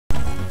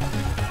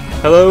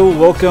Hello,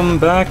 welcome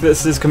back.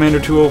 This is Commander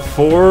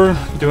 204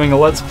 doing a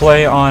Let's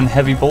Play on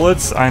Heavy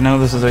Bullets. I know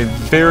this is a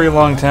very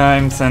long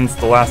time since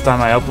the last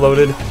time I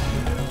uploaded.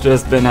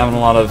 Just been having a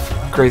lot of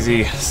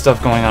crazy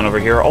stuff going on over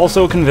here.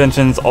 Also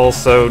conventions,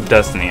 also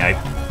Destiny. I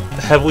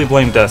heavily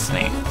blame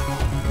Destiny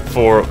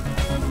for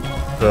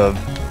the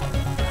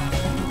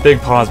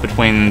big pause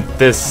between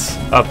this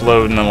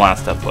upload and the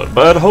last upload.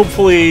 But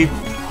hopefully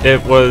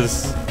it's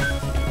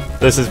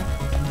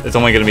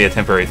only going to be a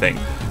temporary thing.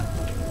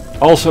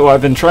 Also,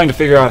 I've been trying to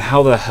figure out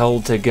how the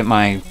hell to get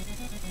my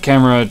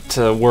camera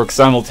to work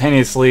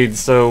simultaneously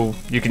so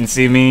you can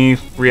see me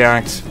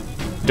react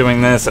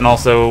doing this, and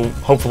also,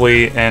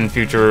 hopefully, in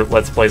future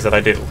Let's Plays that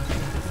I do.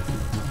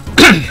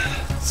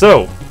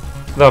 So,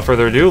 without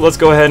further ado, let's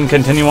go ahead and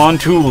continue on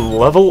to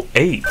level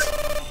 8.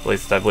 At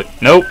least I believe.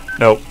 Nope.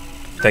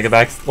 Take it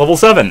back. Level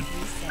 7. I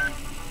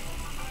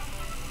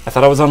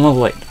thought I was on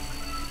level 8.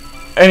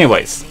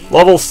 Anyways,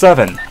 level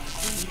 7.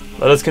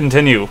 Let us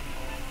continue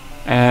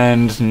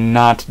and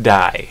not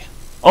die.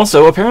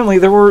 Also, apparently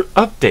there were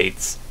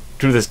updates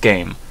to this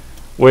game,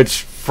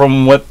 which,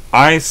 from what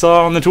I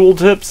saw on the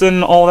tooltips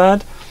and all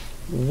that,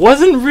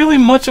 wasn't really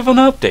much of an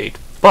update,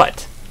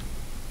 but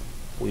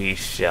we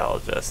shall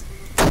just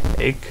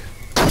take...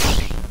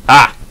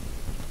 Ah!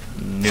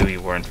 Knew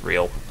you weren't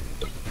real.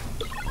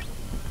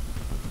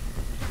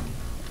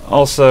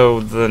 Also,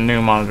 the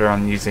new monitor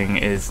I'm using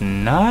is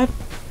not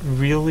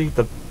really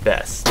the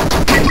best.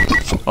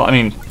 Well, I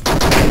mean,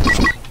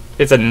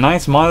 it's a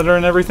nice monitor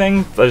and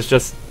everything, but it's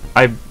just,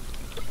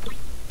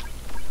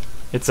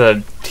 it's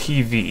a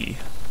TV.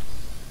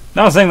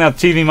 Not saying that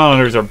TV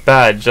monitors are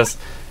bad, just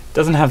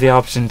doesn't have the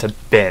option to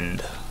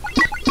bend.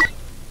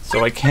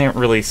 So I can't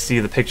really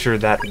see the picture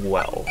that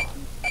well.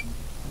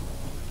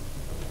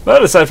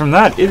 But aside from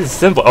that, it is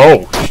simple.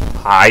 Oh,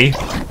 hi.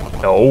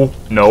 No.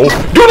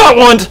 Do not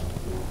want!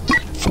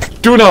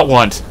 Do not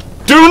want!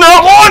 Do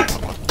not want!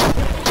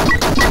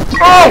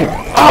 Oh!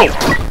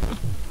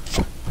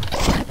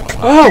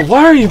 Oh,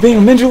 why are you being a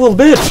mingy little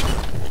bitch?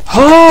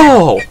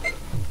 Oh!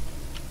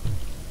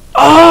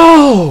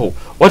 Oh!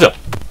 What the?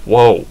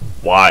 Whoa,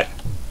 why?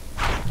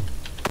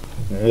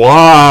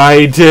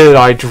 Why did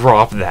I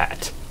drop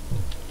that?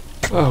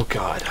 Oh,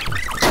 God.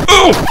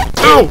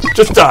 Oh!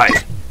 Just die!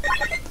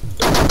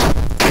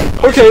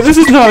 Okay, this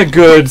is not a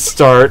good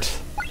start.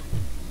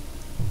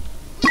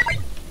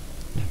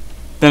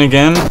 Then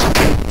again,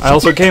 I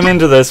also came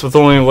into this with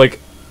only, like,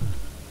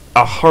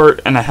 a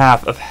heart and a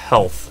half of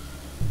health.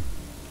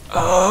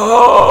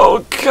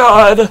 Oh,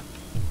 God!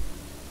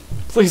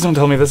 Please don't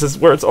tell me this is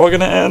where it's all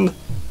gonna end.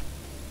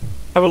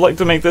 I would like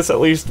to make this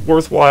at least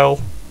worthwhile.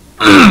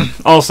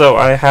 Also,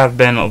 I have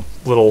been a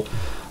little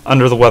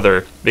under the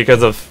weather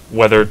because of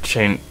weather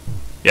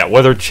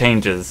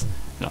changes.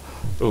 No.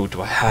 Ooh,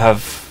 do I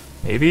have...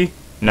 maybe?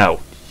 No.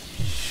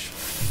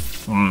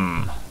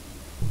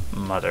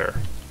 Mother.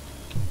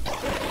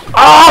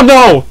 Oh,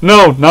 no!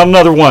 No, not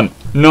another one.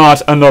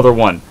 Not another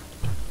one.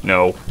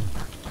 No.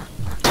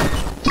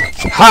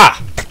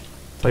 Ha!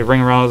 Play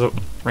ring around the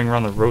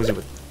rosy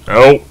with...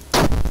 No.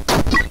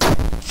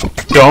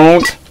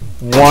 Don't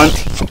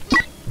want...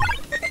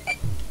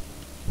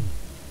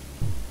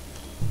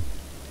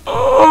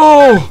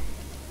 Oh!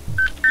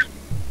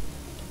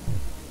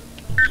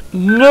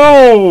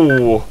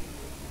 No!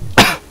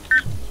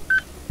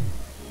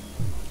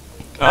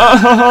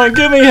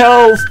 Give me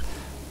health!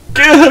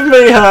 Give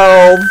me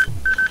health!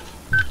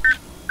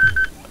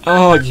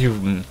 Oh,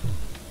 you...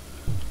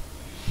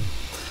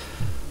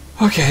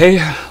 Okay,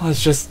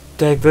 let's just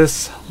take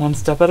this one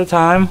step at a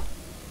time.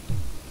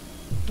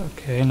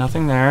 Okay,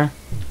 nothing there.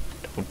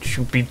 Don't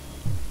you be...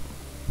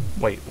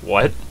 Wait,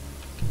 what?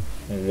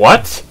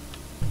 What?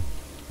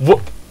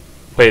 What?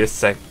 Wait a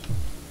sec.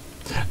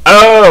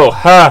 Oh,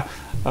 ha!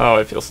 Oh,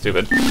 I feel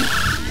stupid.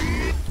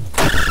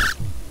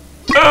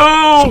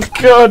 Oh,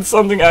 God,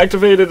 something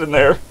activated in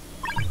there.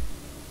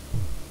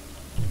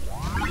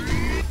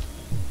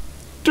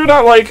 Do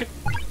not like...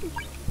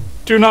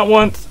 Do not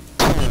want...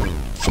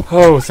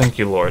 Oh, thank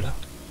you, Lord.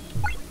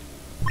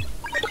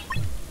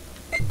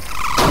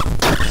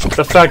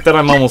 The fact that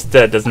I'm almost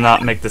dead does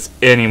not make this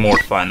any more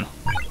fun.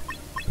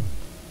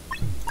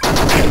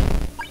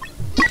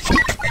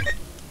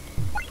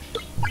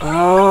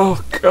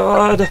 Oh,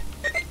 God.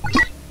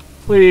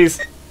 Please,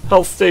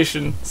 health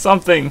station,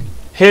 something.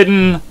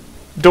 Hidden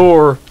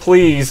door,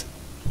 please.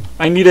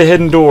 I need a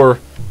hidden door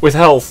with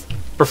health,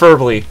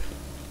 preferably.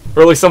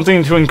 Or at least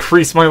something to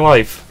increase my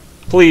life.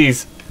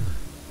 Please.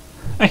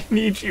 I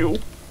need you.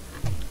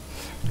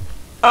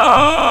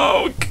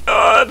 Oh,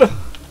 God.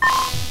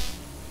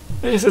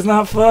 This is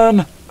not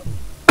fun.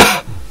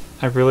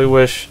 I really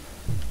wish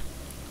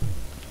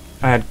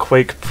I had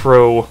Quake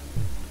Pro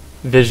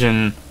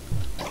Vision.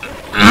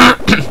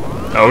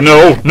 Oh,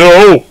 no.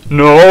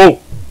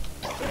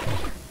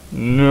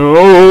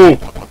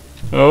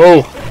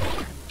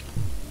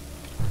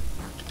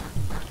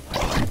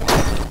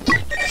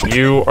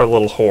 You are a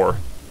little whore.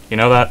 You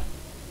know that?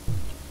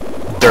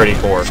 Dirty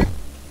whore.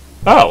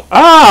 Oh.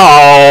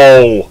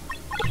 Ow!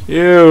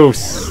 Oh!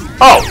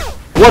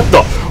 What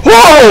the?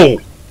 Whoa!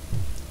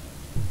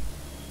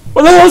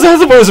 What the hell is that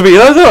supposed to be?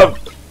 That's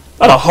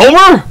a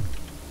Homer?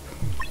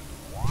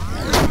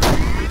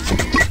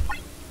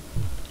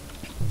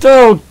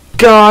 Oh,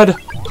 God.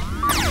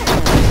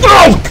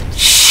 Oh,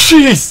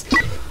 jeez.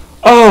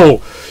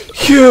 Oh,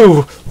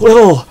 you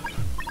little...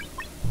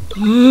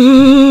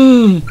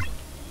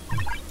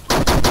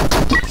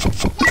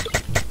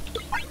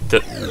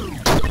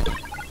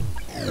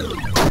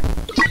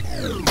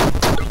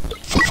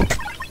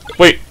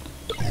 Wait.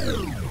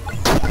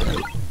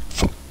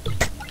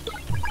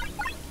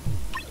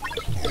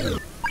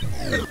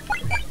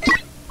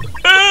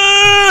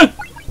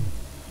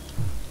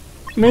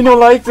 Me don't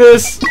like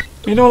this.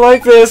 Me don't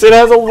like this. It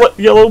has a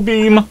yellow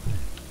beam.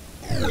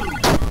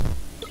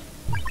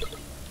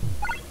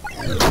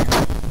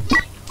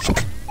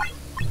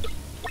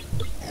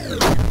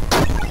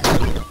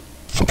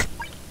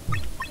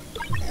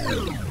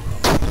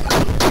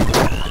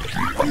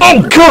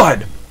 Oh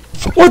God!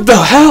 What the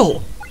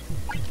hell?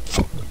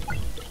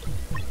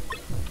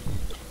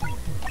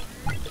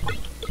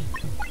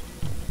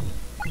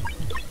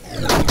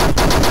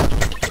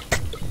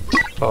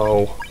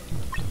 Oh.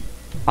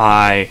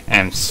 I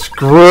am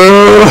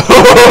screwed!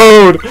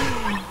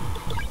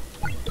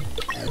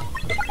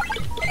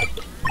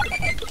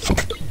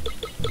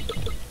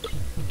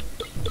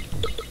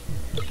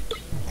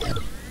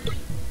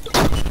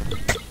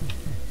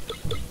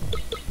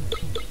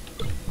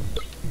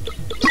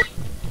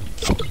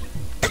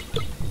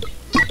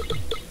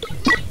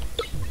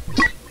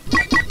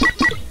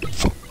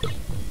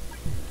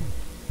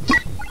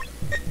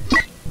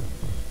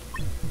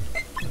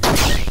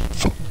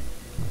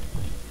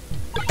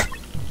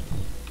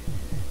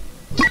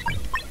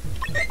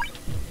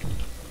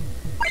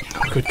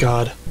 Good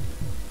God.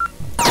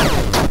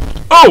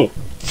 Oh!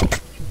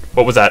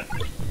 What was that?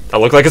 That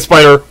looked like a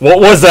spider.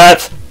 What was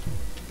that?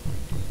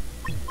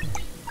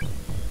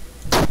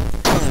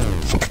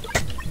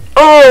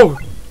 Oh!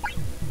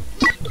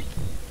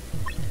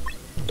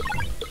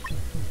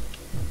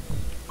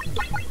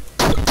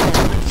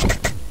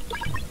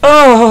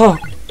 Oh!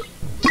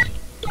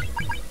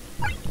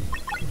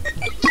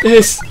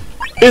 This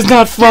is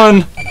not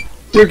fun.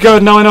 Dear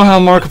God, now I know how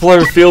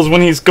Markiplier feels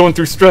when he's going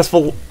through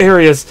stressful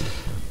areas.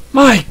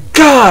 My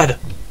God!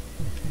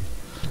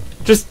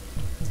 Just,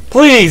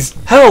 please,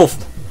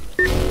 health!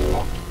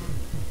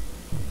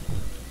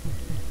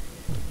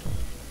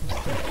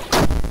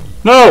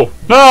 No!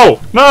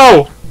 No!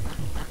 No!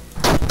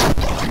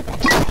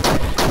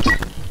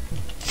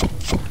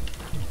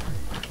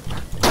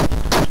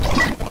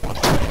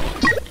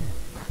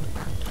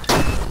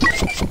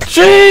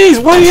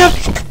 Jeez! Why do you have...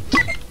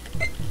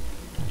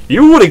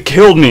 You would have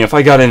killed me if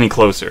I got any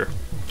closer.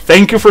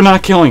 Thank you for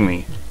not killing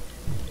me.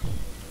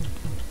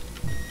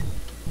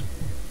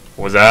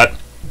 What was that?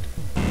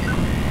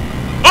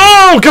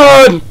 Oh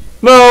God!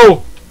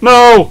 No!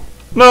 No!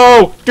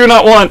 No! Do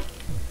not want!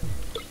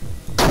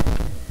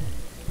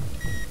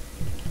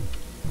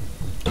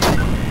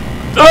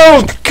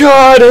 Oh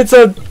God! It's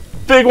a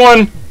big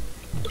one!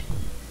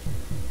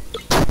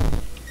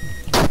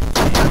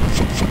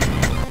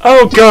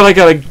 Oh God! I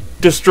gotta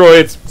destroy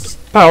its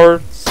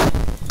power.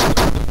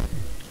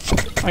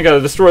 I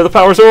gotta destroy the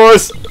power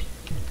source!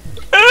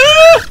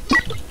 Ah!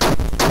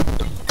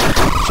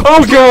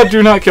 Oh God,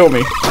 do not kill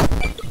me.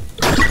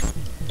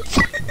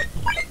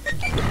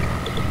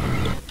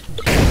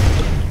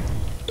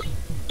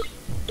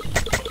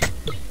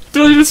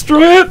 Did I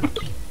destroy it?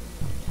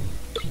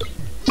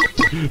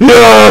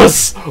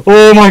 Yes!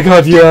 Oh my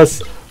God,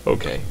 yes!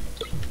 Okay.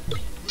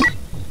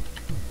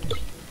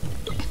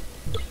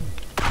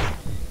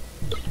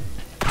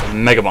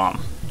 Mega Bomb.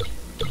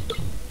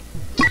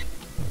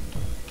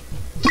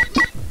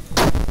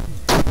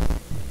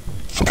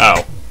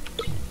 Oh.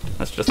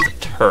 That's just the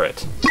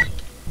turret.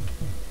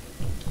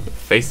 The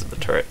face of the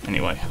turret,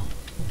 anyway.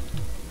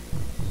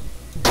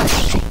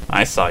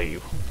 I saw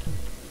you.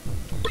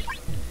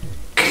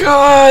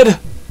 God!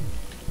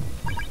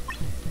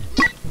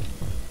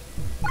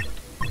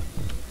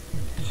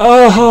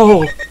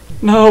 Oh!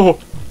 No!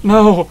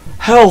 No!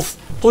 Health!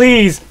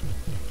 Please!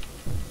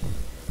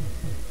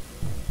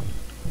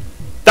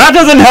 That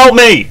doesn't help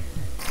me!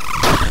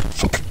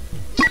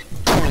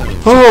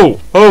 Oh!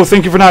 Oh,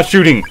 thank you for not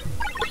shooting!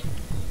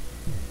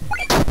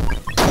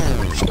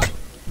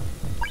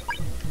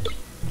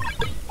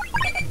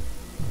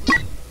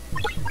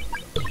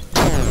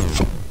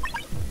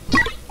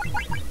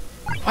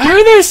 Why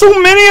are there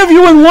so many of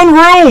you in one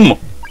room?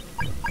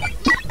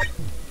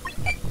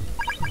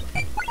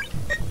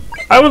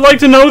 I would like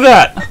to know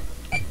that.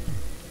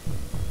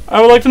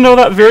 I would like to know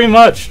that very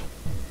much.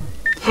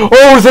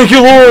 Oh, thank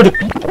you, Lord!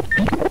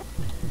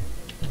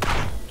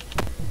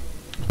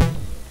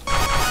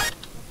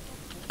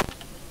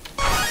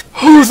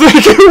 Oh,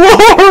 thank you,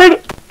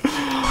 Lord!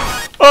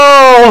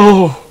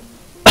 Oh!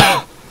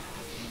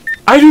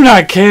 I do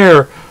not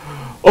care.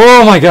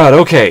 Oh my God,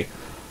 okay.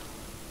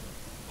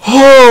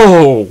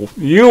 Oh!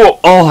 You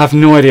all have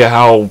no idea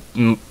how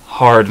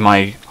hard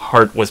my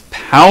heart was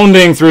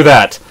pounding through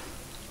that.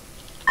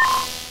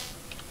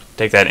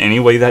 Take that any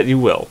way that you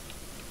will.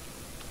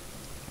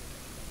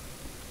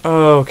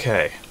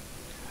 Okay.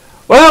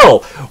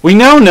 Well, we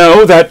now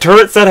know that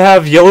turrets that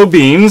have yellow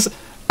beams,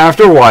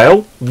 after a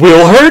while,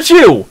 will hurt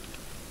you!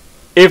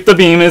 If the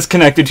beam is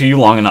connected to you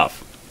long enough.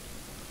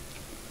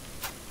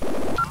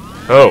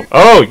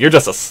 Oh, you're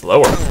just a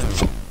slower.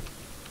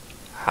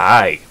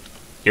 Hi.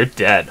 You're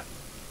dead.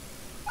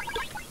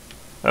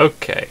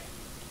 Okay.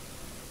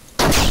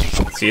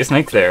 See a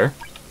snake there.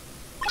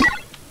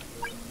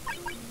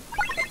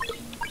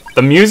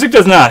 The music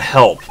does not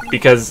help,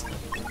 because...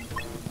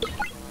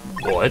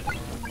 What?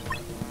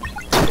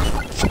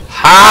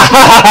 Ha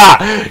ha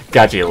ha!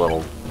 Got you a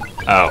little...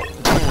 Oh.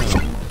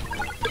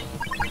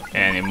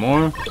 Any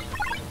more?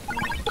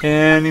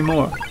 Any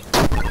more?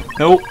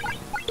 Nope.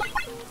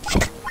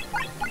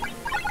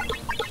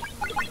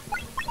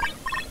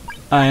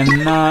 I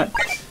am not...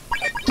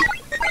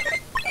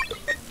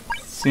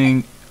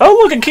 seeing... Oh,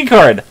 look, a key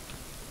card!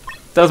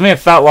 Does me a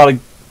fat lot of...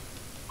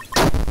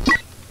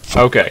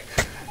 Okay.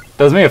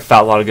 Does me a fat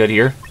lot of good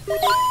here.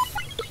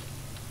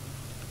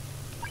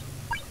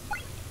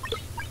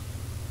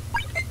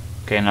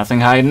 Okay, nothing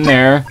hiding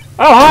there.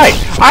 Oh, hi!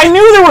 I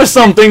knew there was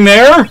something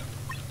there!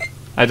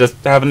 I just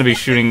happened to be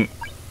shooting...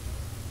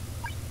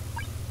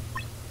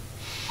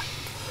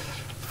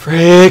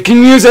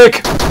 Freaking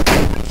music!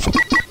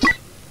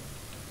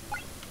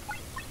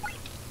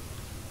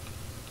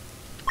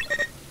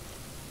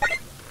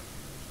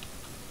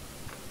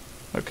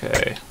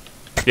 Okay.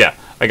 Yeah,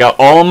 I got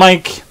all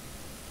my...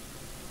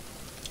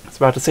 I was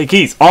about to say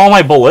keys. All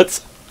my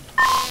bullets.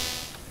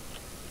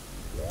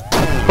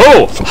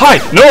 Oh! Hi!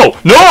 No!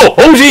 No!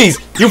 Oh, jeez!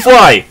 You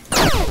fly!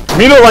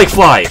 Me no like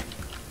fly.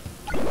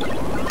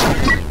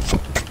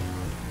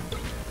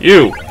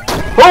 You.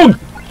 Oh!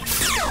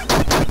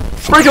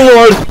 Freaking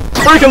Lord!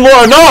 Freaking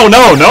Lord! No!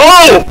 No!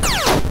 No!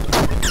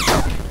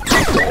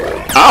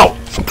 Ow!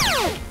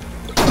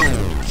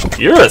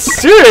 You're a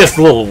serious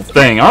little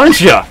thing, aren't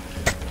ya?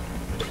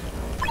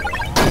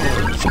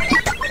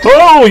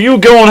 Oh, you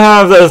don't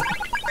have the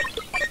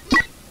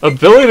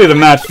ability to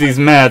match these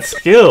mad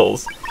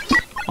skills.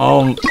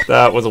 Oh,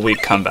 that was a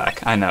weak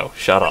comeback. I know.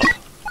 Shut up.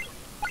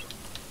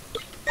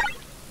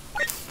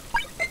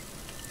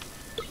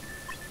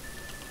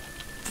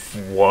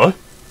 What?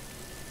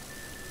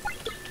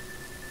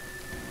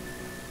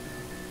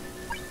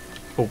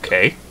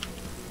 Okay.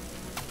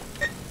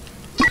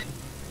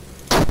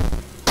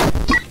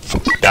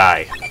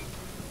 Die.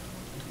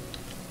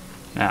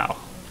 Now.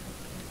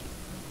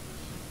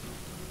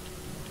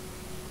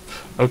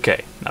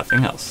 Okay,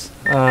 nothing else.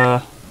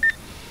 I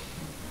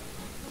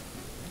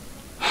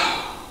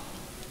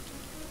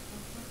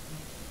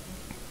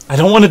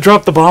don't want to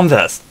drop the bomb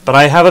vest, but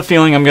I have a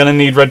feeling I'm gonna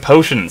need red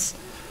potions.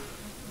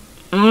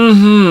 Do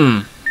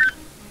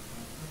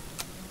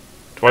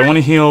I want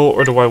to heal,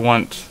 or do I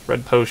want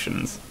red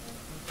potions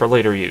for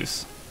later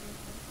use?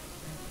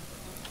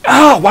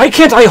 Ah, why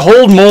can't I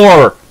hold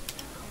more?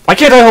 Why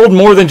can't I hold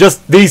more than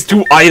just these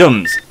two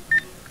items?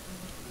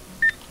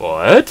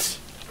 What?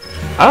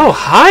 Oh,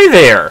 hi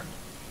there!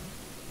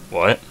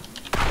 What?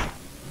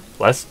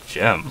 Less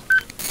gem.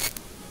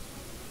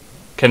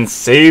 Can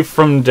save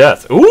from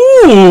death.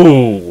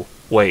 Ooh!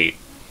 Wait.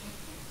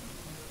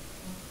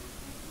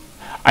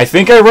 I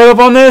think I read up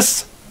on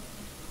this,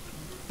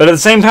 but at the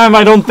same time,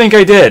 I don't think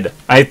I did.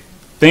 I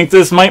think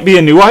this might be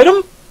a new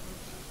item?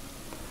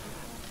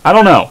 I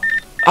don't know.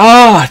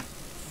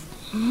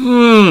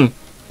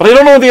 But I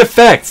don't know the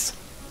effects.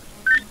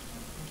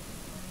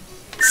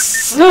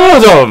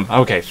 Sodom!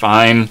 Okay,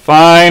 fine,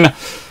 fine.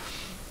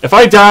 If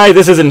I die,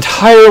 this is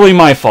entirely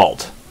my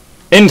fault.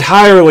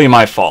 Entirely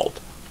my fault.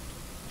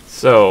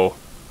 So,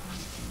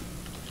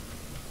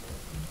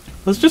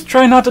 let's just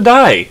try not to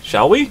die,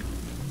 shall we?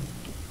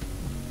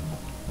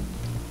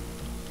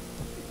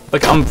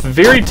 Like, I'm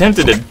very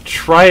tempted to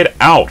try it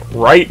out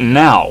right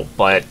now,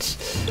 but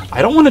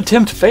I don't want to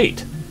tempt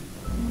fate.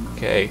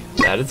 Okay,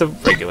 that is a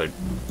regular...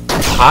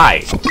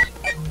 Hi!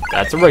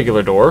 That's a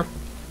regular door.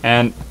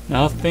 And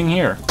nothing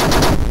here.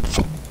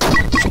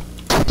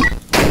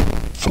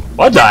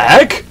 What the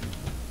heck?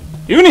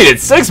 You needed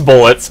 6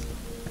 bullets!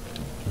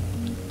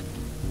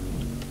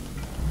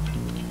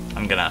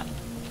 I'm gonna...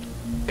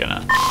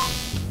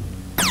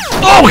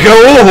 Oh,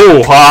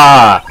 go!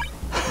 Ha!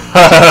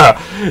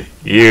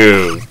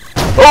 You...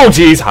 Oh,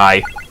 jeez,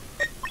 hi.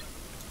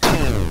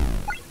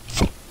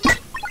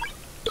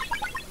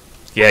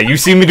 Yeah, you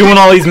see me doing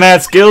all these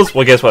mad skills?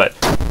 Well, guess what?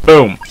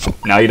 Boom.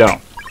 Now you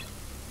don't.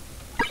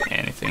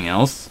 Anything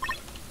else?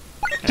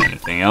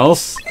 Anything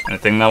else?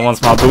 Anything that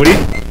wants my booty?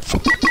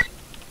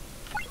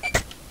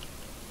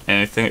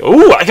 Anything?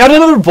 Ooh, I got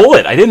another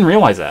bullet! I didn't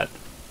realize that.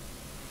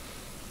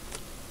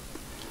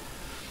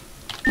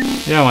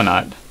 Yeah, why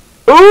not?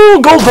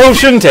 Ooh, gold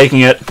potion!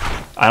 Taking it.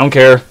 I don't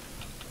care.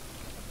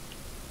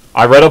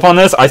 I read up on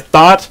this. I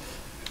thought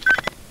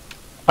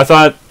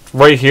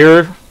right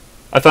here,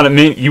 I thought it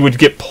meant you would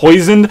get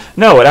poisoned.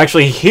 No, it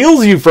actually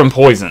heals you from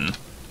poison.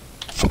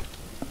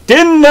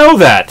 Didn't know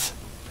that.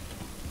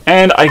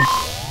 And I...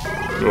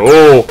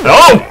 Oh!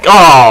 Oh!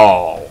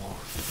 Oh!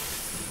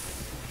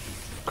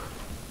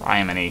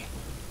 Criminy.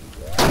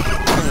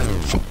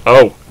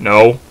 Oh,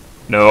 no.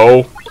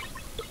 No.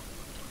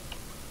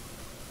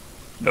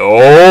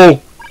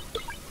 No!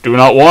 Do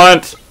not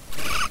want!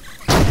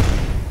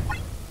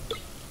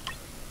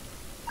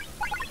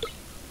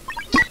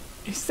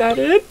 Is that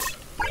it?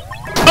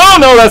 Oh,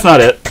 no, that's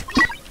not it.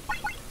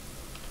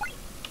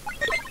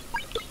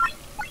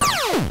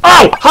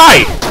 Oh,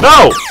 hi!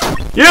 No!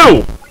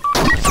 You!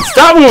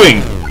 Stop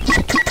moving!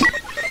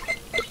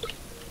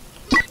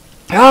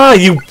 Ah,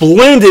 you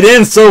blended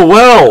in so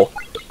well!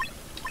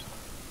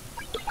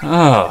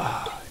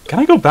 Can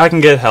I go back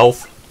and get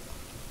health?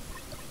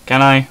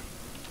 Can I?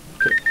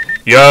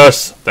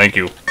 Yes! Thank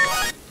you.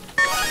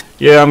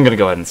 Yeah, I'm gonna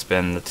go ahead and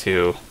spend the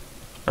 2.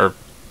 Or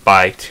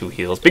buy 2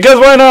 heals. Because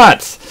why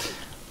not?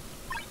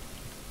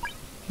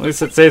 At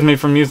least it saves me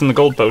from using the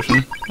gold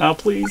potion. Now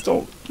please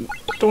don't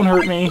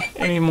hurt me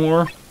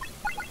anymore.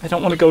 I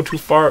don't want to go too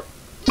far.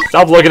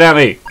 Stop looking at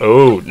me!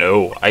 Oh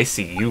no, I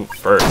see you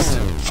first.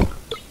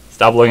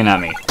 Stop looking at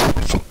me.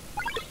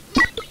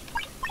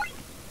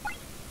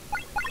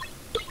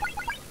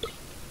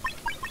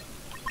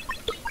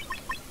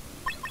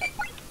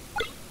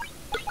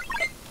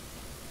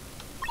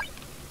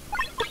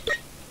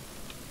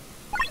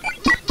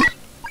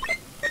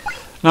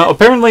 Now,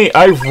 apparently,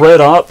 I've read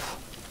up,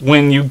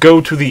 when you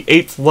go to the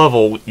 8th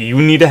level,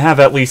 you need to have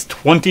at least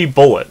 20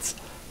 bullets.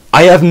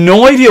 I have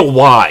no idea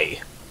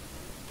why.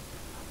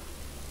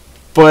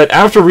 But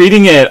after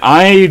reading it,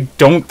 I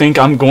don't think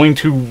I'm going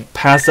to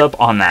pass up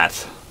on that.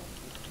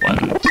 1,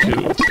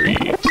 2, 3,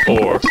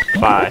 4,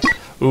 5.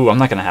 Ooh, I'm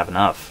not going to have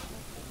enough.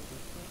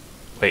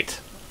 Wait.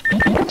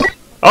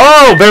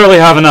 Oh, barely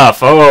have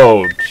enough.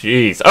 Oh,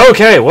 jeez.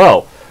 Okay,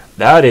 well,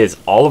 that is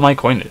all of my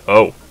coin.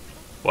 Oh,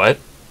 what?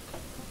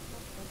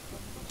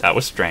 That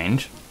was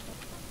strange.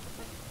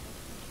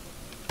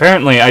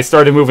 Apparently, I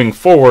started moving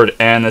forward,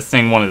 and this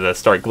thing wanted to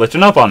start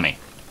glitching up on me.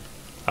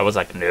 I was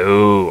like,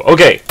 no.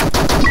 Okay.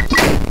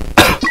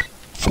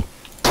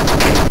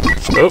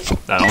 Oh,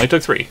 that only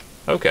took 3.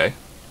 Okay.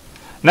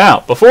 Now,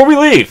 before we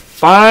leave,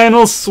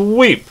 final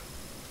sweep.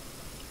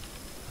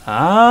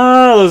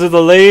 Ah, those are the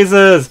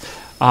lasers.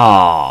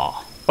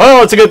 Aw.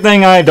 Well, it's a good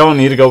thing I don't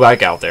need to go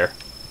back out there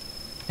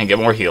and get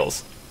more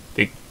heals,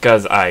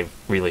 because I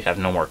really have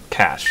no more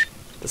cash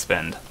to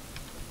spend.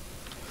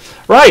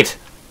 Right!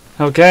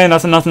 Okay,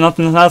 nothing.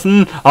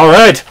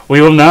 Alright, we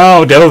will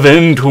now delve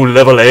into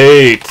level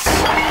 8.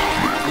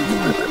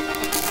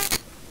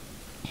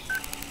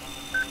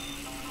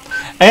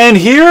 And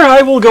here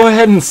I will go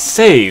ahead and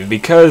save,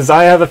 because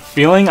I have a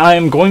feeling I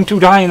am going to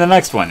die in the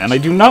next one, and I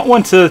do not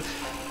want to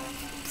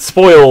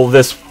spoil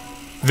this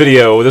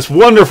video, this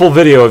wonderful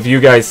video of you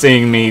guys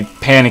seeing me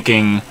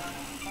panicking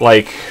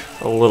like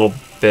a little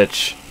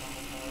bitch.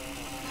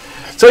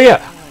 So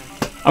yeah,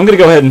 I'm gonna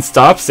go ahead and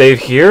stop, save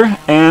here,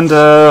 and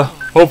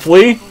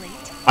hopefully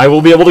I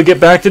will be able to get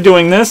back to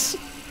doing this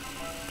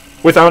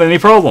without any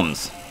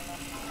problems.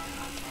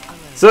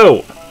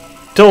 So,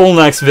 till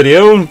next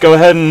video, go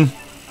ahead and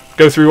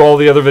go through all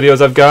the other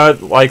videos I've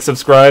got, like,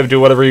 subscribe, do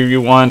whatever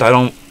you want. I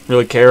don't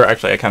really care.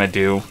 Actually, I kind of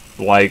do.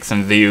 Likes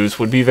and views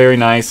would be very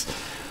nice.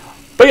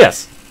 But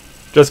yes,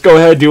 just go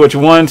ahead, do what you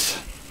want.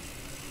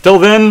 Till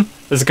then,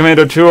 this is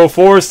Commando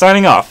 204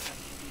 signing off.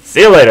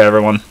 See you later,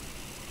 everyone.